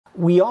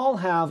We all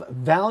have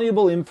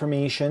valuable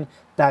information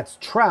that's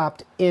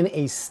trapped in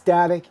a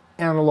static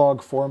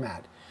analog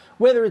format.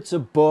 Whether it's a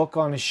book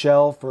on a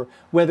shelf or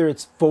whether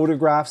it's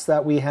photographs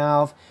that we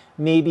have,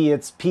 maybe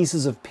it's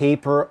pieces of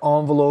paper,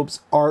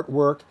 envelopes,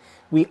 artwork.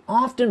 We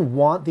often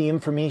want the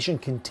information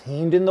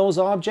contained in those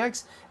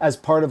objects as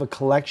part of a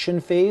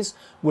collection phase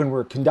when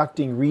we're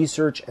conducting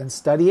research and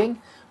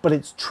studying, but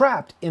it's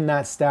trapped in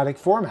that static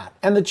format.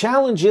 And the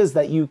challenge is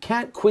that you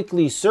can't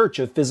quickly search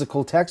a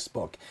physical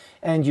textbook,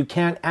 and you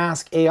can't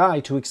ask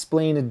AI to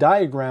explain a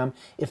diagram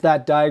if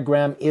that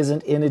diagram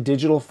isn't in a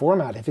digital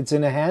format, if it's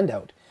in a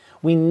handout.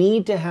 We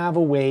need to have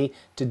a way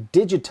to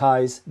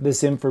digitize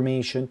this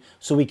information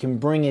so we can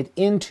bring it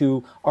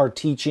into our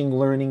teaching,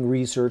 learning,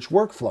 research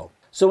workflow.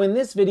 So in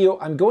this video,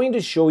 I'm going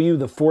to show you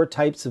the 4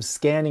 types of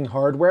scanning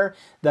hardware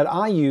that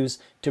I use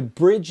to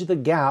bridge the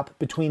gap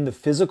between the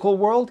physical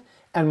world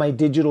and my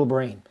digital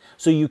brain.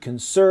 So you can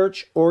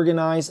search,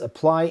 organize,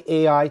 apply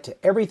AI to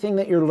everything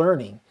that you're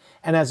learning.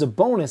 And as a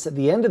bonus, at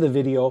the end of the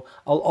video,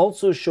 I'll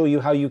also show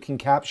you how you can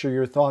capture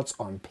your thoughts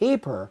on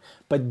paper,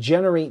 but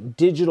generate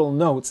digital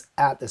notes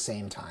at the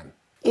same time.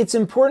 It's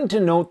important to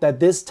note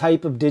that this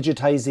type of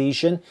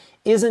digitization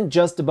isn't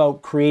just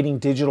about creating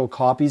digital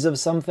copies of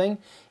something.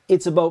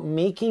 It's about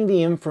making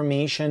the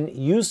information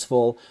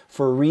useful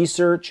for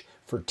research,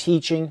 for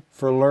teaching,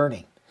 for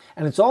learning.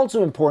 And it's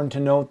also important to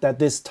note that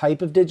this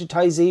type of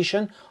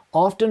digitization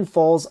often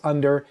falls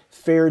under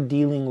fair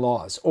dealing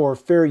laws, or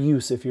fair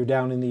use if you're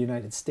down in the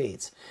United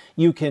States.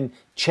 You can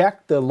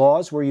check the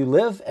laws where you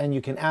live and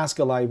you can ask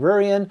a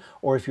librarian,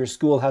 or if your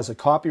school has a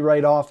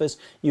copyright office,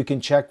 you can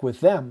check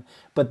with them.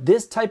 But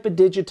this type of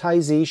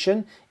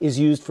digitization is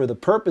used for the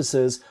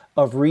purposes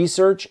of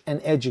research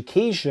and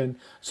education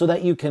so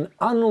that you can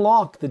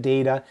unlock the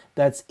data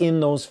that's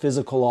in those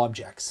physical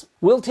objects.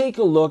 We'll take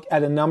a look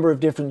at a number of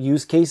different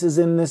use cases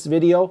in this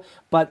video,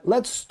 but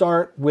let's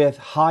start with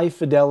high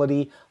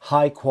fidelity,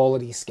 high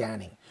quality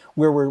scanning,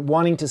 where we're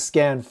wanting to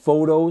scan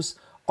photos,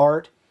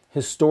 art,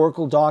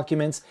 historical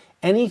documents,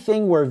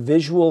 anything where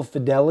visual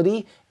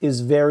fidelity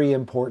is very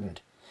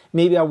important.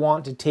 Maybe I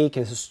want to take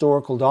a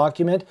historical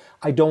document.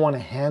 I don't want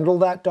to handle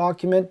that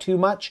document too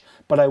much,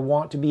 but I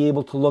want to be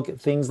able to look at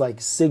things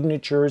like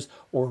signatures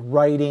or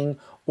writing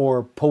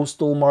or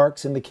postal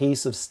marks in the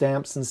case of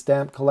stamps and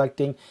stamp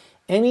collecting.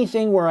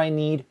 Anything where I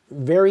need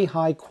very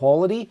high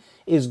quality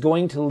is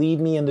going to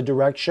lead me in the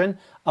direction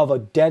of a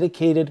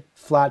dedicated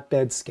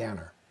flatbed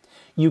scanner.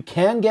 You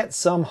can get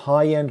some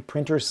high-end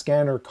printer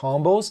scanner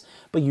combos,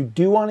 but you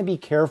do want to be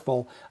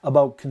careful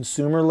about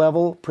consumer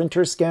level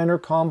printer scanner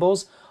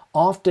combos.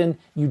 Often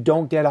you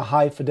don't get a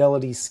high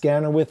fidelity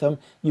scanner with them.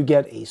 You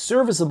get a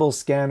serviceable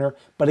scanner,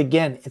 but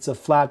again, it's a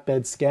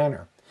flatbed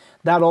scanner.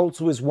 That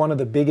also is one of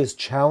the biggest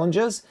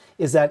challenges,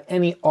 is that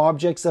any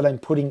objects that I'm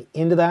putting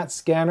into that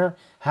scanner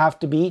have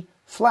to be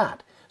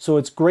flat. So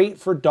it's great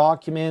for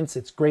documents,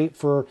 it's great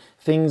for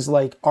things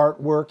like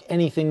artwork,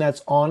 anything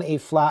that's on a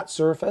flat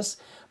surface.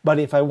 But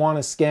if I want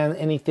to scan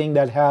anything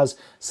that has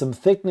some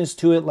thickness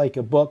to it, like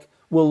a book,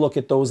 we'll look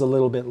at those a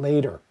little bit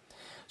later.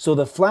 So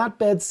the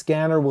flatbed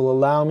scanner will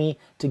allow me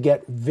to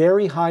get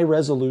very high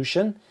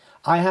resolution.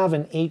 I have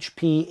an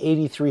HP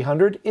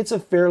 8300. It's a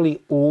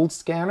fairly old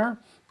scanner,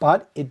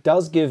 but it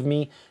does give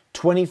me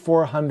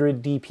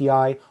 2400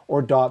 DPI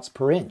or dots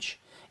per inch.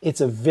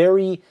 It's a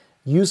very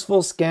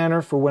useful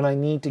scanner for when I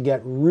need to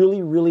get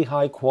really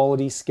high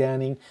quality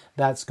scanning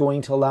that's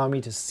going to allow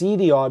me to see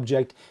the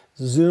object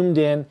zoomed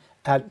in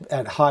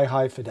at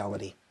high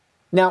fidelity.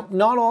 Now,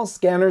 not all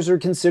scanners are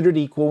considered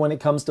equal when it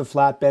comes to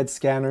flatbed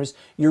scanners.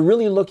 You're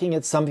really looking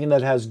at something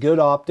that has good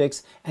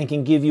optics and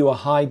can give you a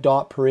high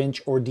dot per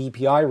inch or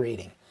DPI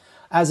rating.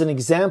 As an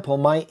example,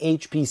 my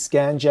HP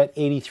ScanJet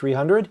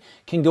 8300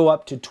 can go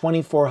up to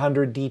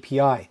 2400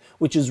 DPI,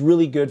 which is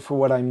really good for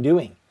what I'm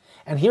doing.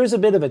 And here's a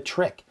bit of a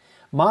trick.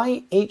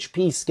 My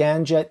HP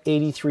ScanJet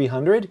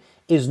 8300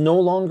 is no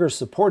longer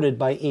supported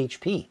by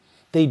HP.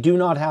 They do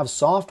not have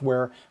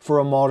software for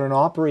a modern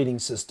operating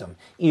system,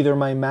 either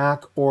my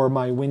Mac or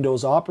my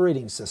Windows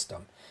operating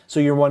system. So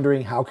you're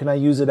wondering, how can I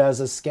use it as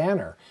a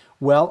scanner?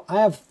 Well,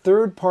 I have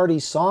third-party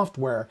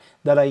software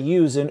that I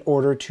use in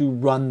order to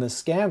run the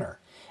scanner.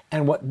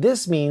 And what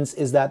this means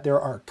is that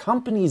there are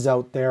companies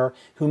out there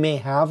who may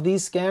have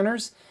these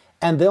scanners,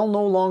 and they'll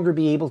no longer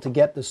be able to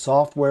get the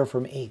software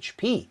from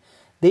HP.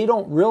 They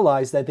don't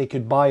realize that they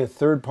could buy a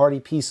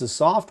third-party piece of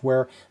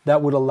software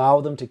that would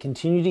allow them to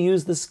continue to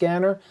use the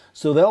scanner,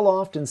 so they'll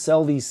often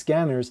sell these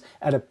scanners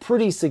at a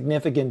pretty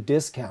significant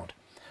discount.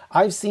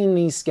 I've seen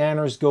these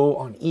scanners go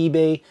on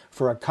eBay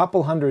for a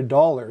couple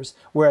 $100s,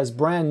 whereas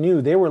brand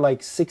new they were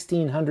like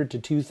 $1,600 to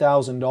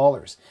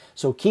 $2,000.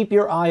 So keep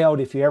your eye out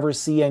if you ever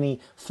see any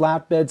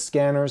flatbed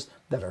scanners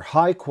that are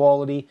high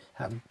quality,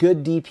 have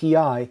good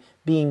DPI,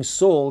 being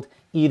sold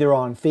either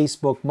on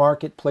Facebook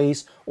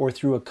Marketplace or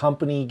through a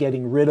company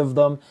getting rid of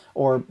them,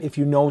 or if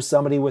you know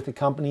somebody with a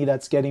company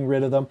that's getting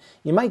rid of them,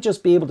 you might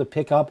just be able to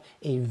pick up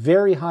a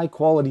very high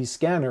quality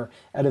scanner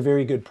at a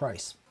very good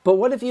price. But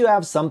what if you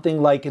have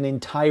something like an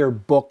entire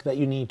book that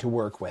you need to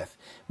work with?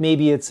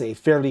 Maybe it's a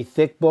fairly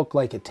thick book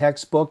like a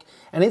textbook,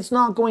 and it's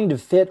not going to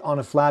fit on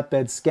a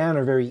flatbed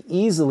scanner very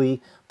easily,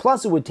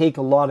 plus it would take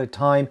a lot of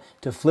time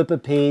to flip a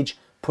page,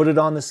 put it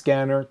on the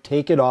scanner,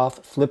 take it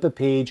off, flip a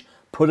page,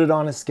 put it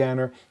on a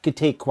scanner. It could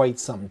take quite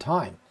some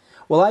time.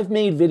 Well, I've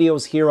made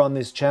videos here on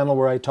this channel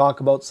where I talk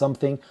about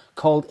something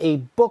called a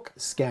book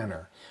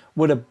scanner.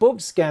 What a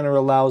book scanner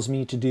allows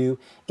me to do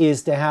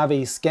is to have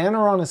a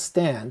scanner on a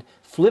stand,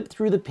 flip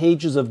through the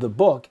pages of the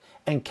book,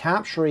 and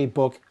capture a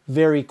book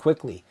very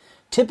quickly.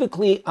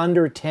 Typically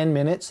under 10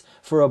 minutes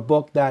for a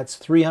book that's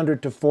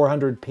 300 to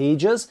 400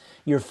 pages.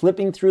 You're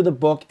flipping through the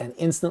book and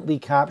instantly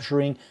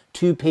capturing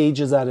 2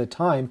 pages at a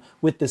time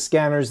with the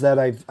scanners that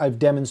I've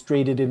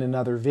demonstrated in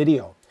another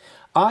video.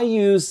 I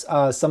use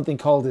something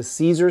called a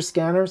CZUR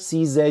scanner,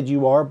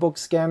 CZUR book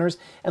scanners,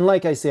 and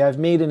like I say, I've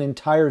made an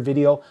entire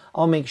video.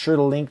 I'll make sure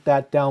to link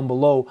that down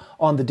below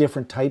on the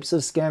different types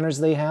of scanners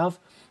they have.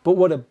 But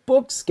what a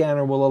book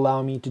scanner will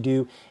allow me to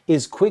do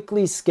is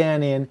quickly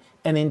scan in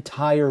an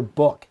entire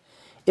book.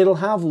 It'll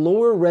have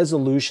lower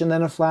resolution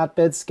than a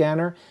flatbed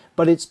scanner,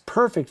 but it's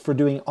perfect for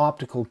doing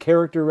optical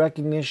character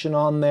recognition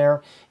on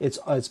there.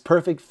 It's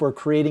perfect for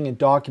creating a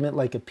document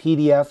like a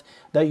PDF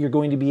that you're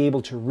going to be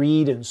able to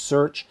read and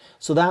search.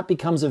 So that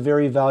becomes a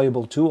very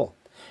valuable tool.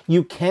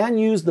 You can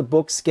use the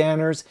book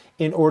scanners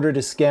in order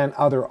to scan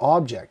other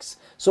objects.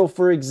 So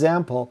for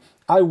example,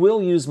 I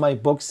will use my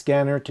book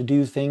scanner to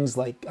do things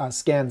like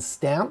scan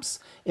stamps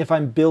if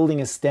I'm building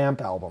a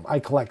stamp album. I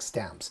collect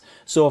stamps.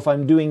 So if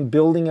I'm doing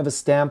building of a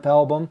stamp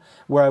album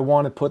where I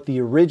want to put the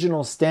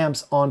original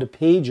stamps onto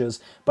pages,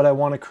 but I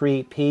want to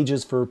create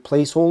pages for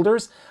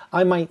placeholders,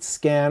 I might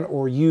scan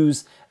or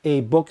use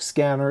a book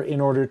scanner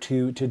in order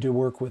to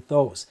work with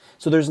those.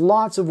 So there's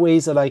lots of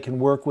ways that I can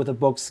work with a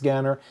book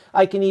scanner.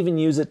 I can even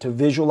use it to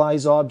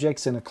visualize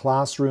objects in a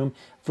classroom.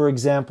 For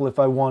example, if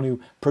I want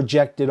to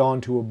project it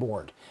onto a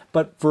board.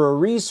 But for a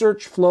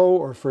research flow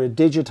or for a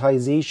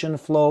digitization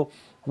flow,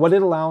 what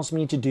it allows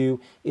me to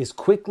do is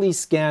quickly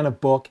scan a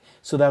book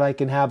so that I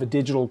can have a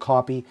digital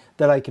copy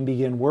that I can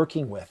begin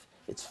working with.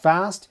 It's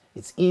fast,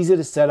 it's easy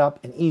to set up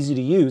and easy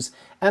to use,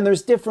 and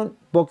there's different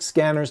book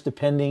scanners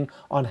depending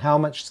on how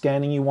much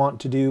scanning you want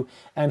to do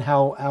and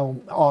how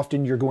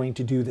often you're going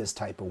to do this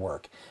type of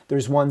work.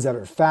 There's ones that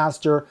are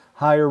faster,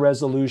 higher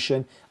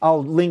resolution.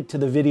 I'll link to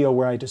the video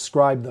where I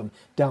describe them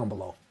down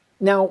below.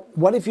 Now,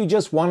 what if you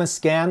just want to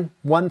scan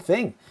one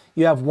thing?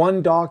 You have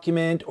one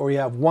document, or you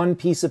have one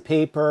piece of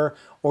paper,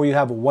 or you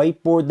have a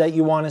whiteboard that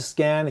you want to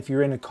scan if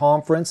you're in a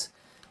conference.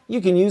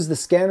 You can use the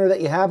scanner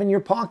that you have in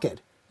your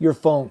pocket, your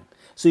phone.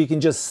 So you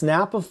can just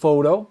snap a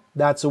photo.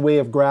 That's a way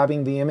of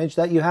grabbing the image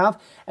that you have,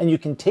 and you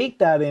can take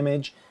that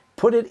image,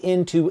 put it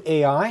into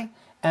AI,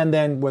 and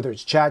then whether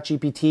it's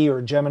ChatGPT or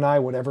Gemini,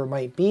 whatever it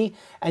might be,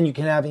 and you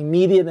can have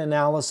immediate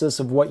analysis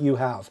of what you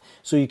have.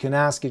 So you can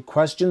ask it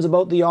questions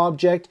about the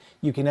object,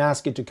 you can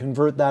ask it to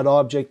convert that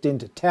object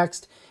into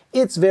text.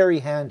 It's very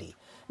handy.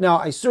 Now,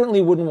 I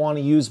certainly wouldn't want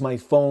to use my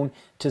phone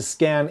to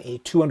scan a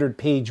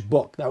 200-page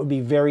book. That would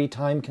be very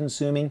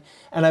time-consuming,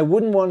 and I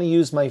wouldn't want to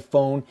use my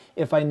phone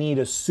if I need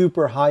a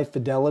super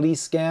high-fidelity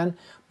scan,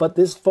 but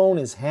this phone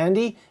is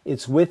handy,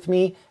 it's with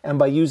me, and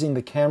by using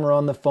the camera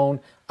on the phone,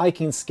 I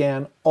can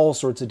scan all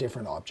sorts of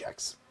different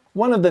objects.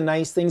 One of the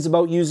nice things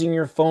about using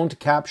your phone to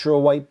capture a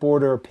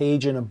whiteboard or a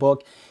page in a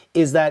book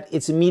is that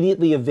it's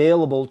immediately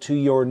available to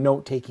your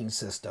note-taking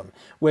system.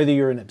 Whether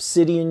you're an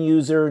Obsidian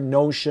user,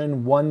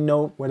 Notion,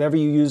 OneNote, whatever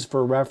you use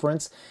for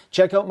reference,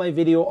 check out my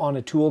video on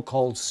a tool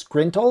called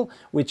Skool,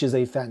 which is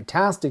a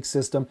fantastic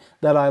system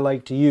that I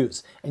like to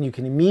use. And you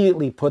can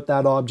immediately put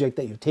that object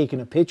that you've taken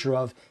a picture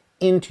of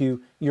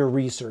into your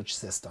research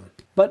system.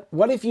 But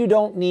what if you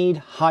don't need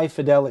high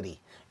fidelity?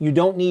 You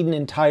don't need an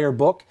entire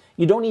book.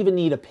 You don't even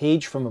need a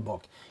page from a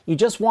book. You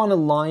just want a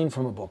line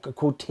from a book, a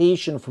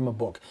quotation from a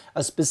book,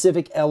 a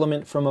specific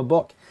element from a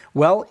book.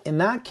 Well, in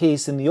that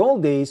case, in the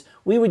old days,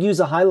 we would use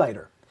a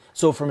highlighter.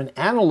 So from an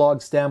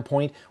analog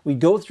standpoint, we'd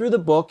go through the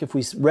book. If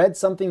we read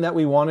something that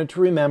we wanted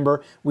to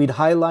remember, we'd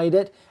highlight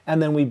it,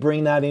 and then we'd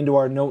bring that into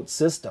our note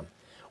system.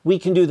 We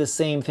can do the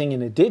same thing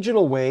in a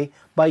digital way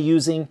by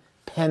using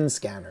pen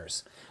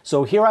scanners.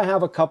 So here I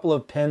have a couple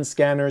of pen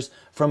scanners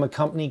from a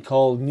company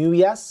called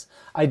NEWYES.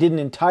 I did an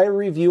entire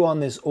review on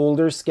this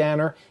older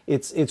scanner.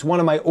 It's one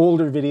of my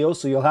older videos,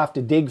 so you'll have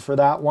to dig for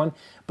that one.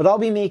 But I'll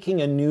be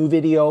making a new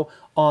video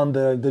on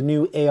the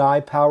new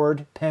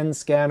AI-powered pen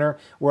scanner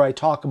where I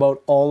talk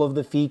about all of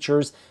the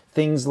features,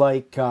 things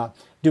like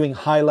doing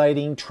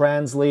highlighting,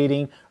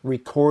 translating,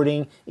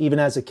 recording, even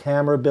has a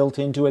camera built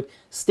into it.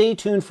 Stay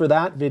tuned for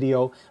that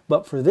video.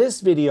 But for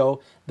this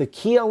video, the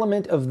key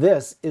element of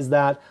this is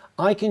that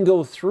I can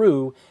go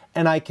through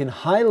and I can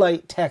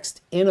highlight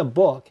text in a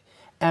book,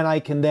 and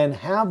I can then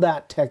have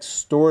that text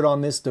stored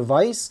on this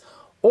device,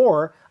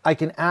 or I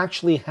can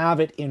actually have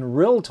it in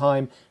real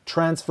time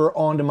transfer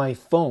onto my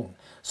phone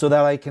so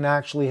that I can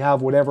actually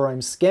have whatever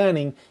I'm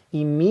scanning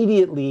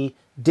immediately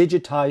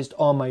digitized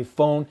on my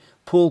phone,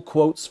 pull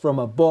quotes from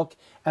a book,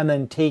 and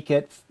then take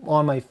it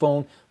on my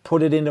phone,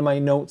 put it into my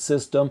note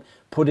system,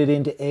 put it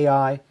into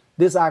AI.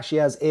 This actually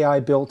has AI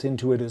built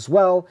into it as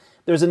well.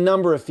 There's a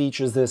number of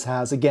features this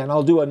has. Again,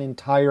 I'll do an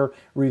entire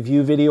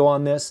review video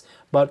on this,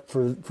 but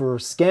for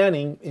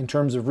scanning in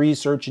terms of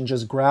research and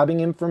just grabbing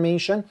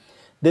information,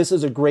 this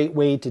is a great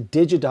way to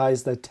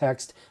digitize the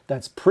text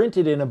that's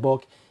printed in a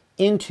book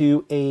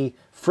into a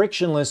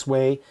frictionless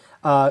way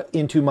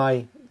into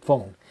my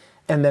phone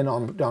and then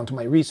onto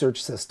my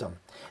research system.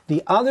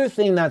 The other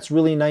thing that's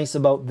really nice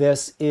about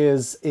this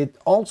is it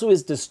also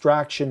is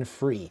distraction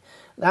free.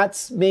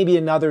 That's maybe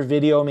another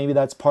video, maybe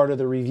that's part of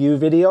the review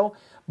video,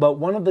 but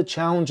one of the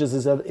challenges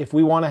is that if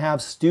we want to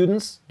have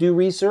students do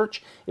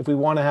research, if we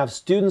want to have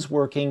students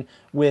working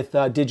with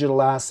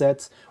digital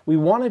assets, we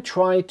want to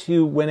try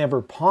to,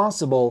 whenever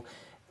possible,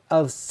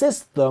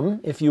 assist them,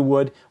 if you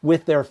would,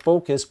 with their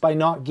focus by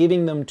not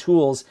giving them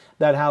tools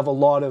that have a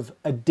lot of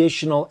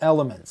additional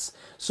elements.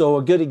 So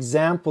a good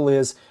example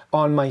is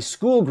on my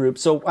Skool group.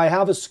 So I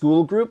have a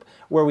Skool group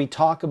where we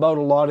talk about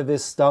a lot of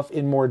this stuff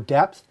in more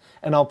depth,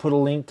 and I'll put a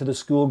link to the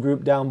Skool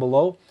group down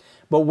below.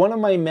 But one of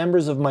my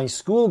members of my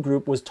Skool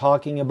group was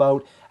talking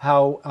about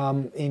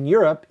how in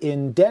Europe,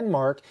 in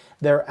Denmark,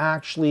 they're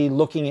actually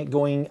looking at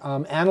going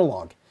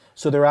analog.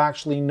 So they're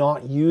actually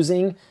not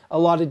using a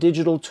lot of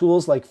digital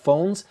tools like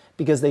phones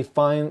because they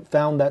found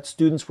that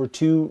students were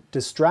too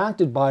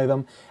distracted by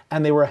them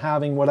and they were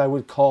having what I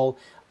would call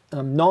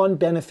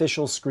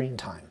non-beneficial screen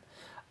time.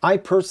 I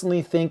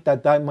personally think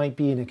that that might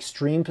be an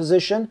extreme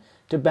position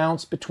to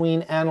bounce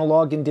between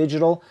analog and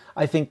digital.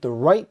 I think the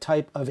right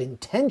type of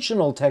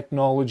intentional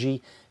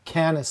technology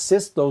can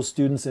assist those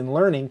students in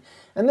learning,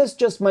 and this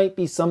just might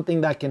be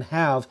something that can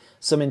have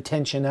some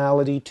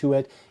intentionality to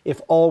it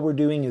if all we're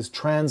doing is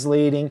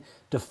translating,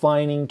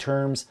 defining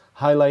terms,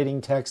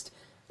 highlighting text.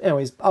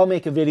 Anyways, I'll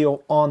make a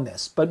video on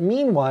this. But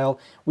meanwhile,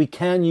 we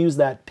can use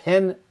that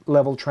pen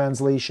level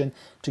translation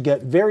to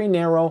get very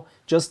narrow,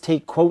 just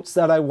take quotes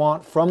that I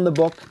want from the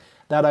book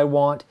that I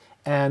want,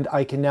 and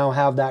I can now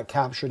have that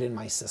captured in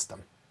my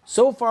system.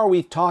 So far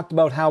we've talked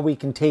about how we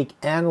can take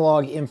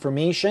analog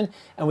information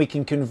and we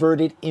can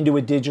convert it into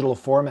a digital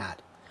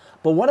format.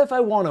 But what if I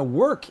want to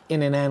work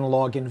in an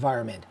analog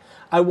environment?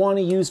 I want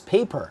to use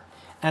paper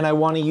and I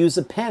want to use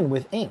a pen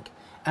with ink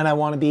and I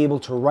want to be able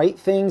to write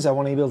things, I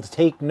want to be able to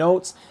take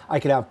notes, I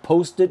could have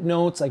post-it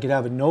notes, I could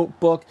have a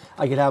notebook,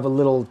 I could have a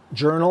little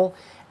journal,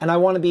 and I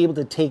want to be able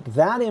to take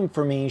that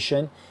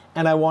information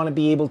and I want to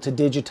be able to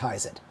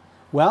digitize it.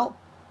 Well,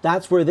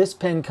 that's where this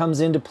pen comes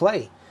into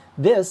play.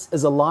 This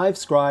is a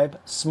LiveScribe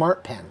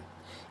Smart Pen.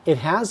 It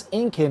has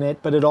ink in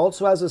it, but it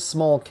also has a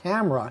small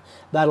camera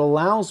that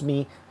allows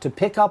me to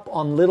pick up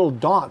on little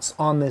dots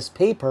on this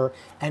paper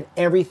and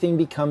everything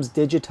becomes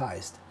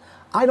digitized.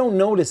 I don't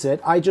notice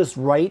it, I just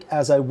write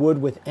as I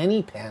would with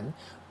any pen,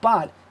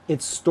 but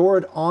it's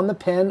stored on the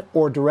pen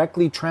or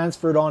directly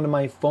transferred onto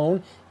my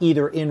phone,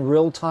 either in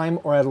real time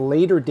or at a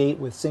later date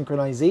with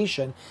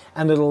synchronization,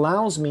 and it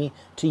allows me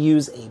to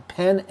use a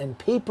pen and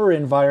paper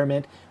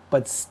environment,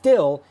 but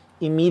still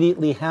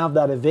immediately have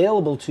that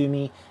available to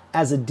me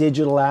as a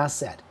digital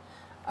asset.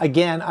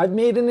 Again, I've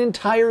made an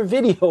entire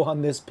video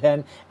on this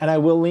pen and I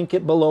will link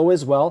it below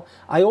as well.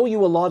 I owe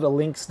you a lot of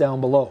links down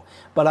below,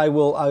 but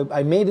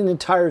I made an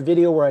entire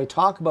video where I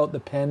talk about the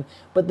pen,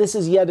 but this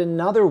is yet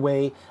another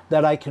way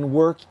that I can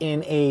work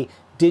in a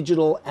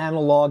digital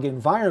analog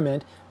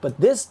environment, but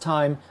this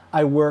time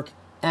I work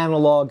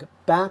analog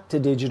back to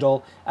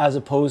digital as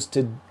opposed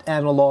to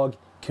analog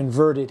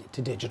converted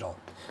to digital.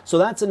 So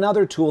that's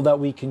another tool that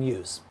we can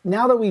use.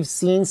 Now that we've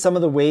seen some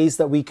of the ways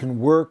that we can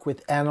work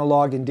with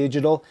analog and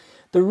digital,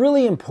 the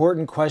really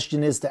important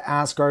question is to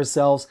ask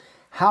ourselves,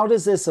 how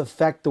does this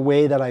affect the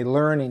way that I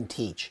learn and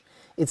teach?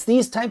 It's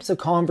these types of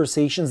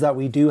conversations that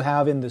we do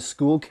have in the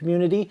Skool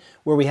community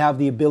where we have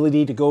the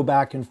ability to go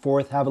back and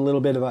forth, have a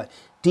little bit of a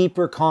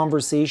deeper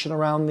conversation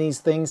around these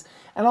things,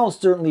 and I'll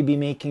certainly be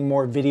making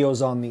more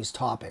videos on these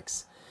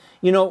topics.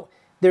 You know,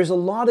 there's a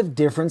lot of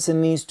difference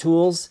in these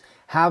tools.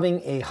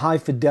 Having a high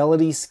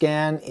fidelity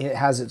scan, it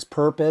has its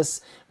purpose.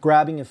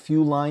 Grabbing a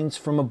few lines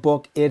from a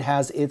book, it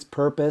has its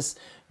purpose.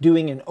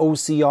 Doing an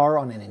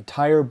OCR on an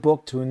entire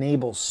book to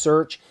enable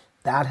search,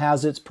 that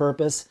has its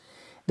purpose.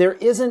 There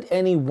isn't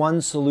any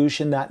one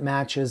solution that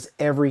matches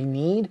every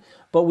need,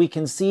 but we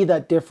can see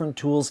that different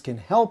tools can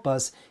help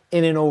us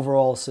in an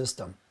overall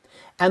system.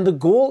 And the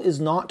goal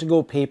is not to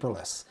go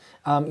paperless.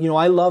 You know,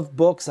 I love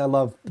books. I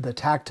love the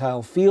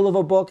tactile feel of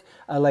a book.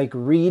 I like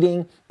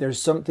reading.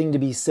 There's something to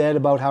be said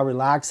about how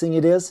relaxing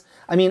it is.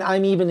 I mean,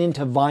 I'm even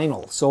into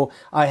vinyl. So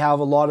I have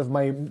a lot of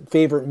my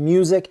favorite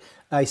music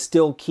I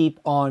still keep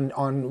on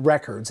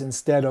records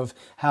instead of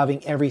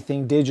having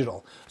everything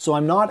digital. So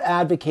I'm not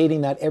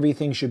advocating that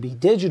everything should be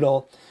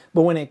digital,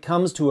 but when it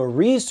comes to a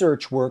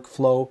research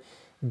workflow,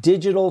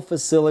 digital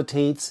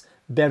facilitates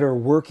better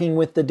working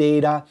with the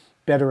data,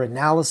 better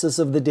analysis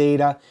of the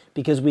data,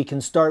 because we can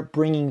start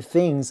bringing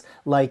things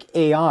like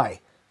AI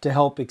to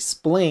help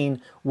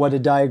explain what a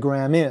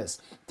diagram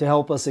is, to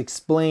help us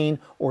explain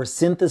or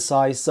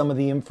synthesize some of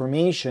the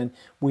information.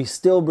 We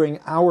still bring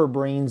our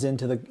brains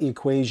into the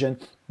equation,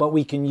 but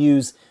we can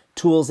use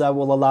tools that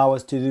will allow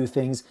us to do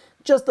things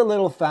just a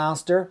little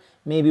faster,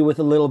 maybe with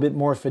a little bit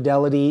more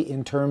fidelity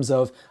in terms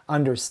of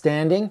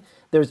understanding.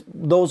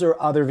 Those are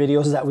other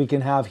videos that we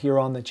can have here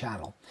on the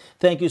channel.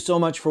 Thank you so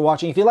much for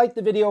watching. If you liked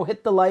the video,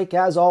 hit the like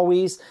as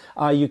always.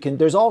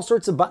 There's all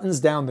sorts of buttons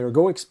down there.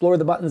 Go explore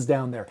the buttons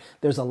down there.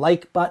 There's a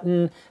like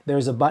button.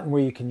 There's a button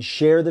where you can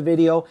share the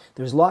video.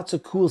 There's lots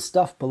of cool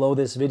stuff below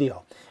this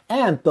video.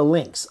 And the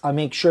links. I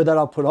make sure that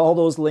I'll put all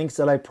those links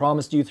that I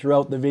promised you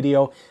throughout the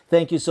video.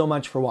 Thank you so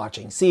much for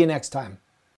watching. See you next time.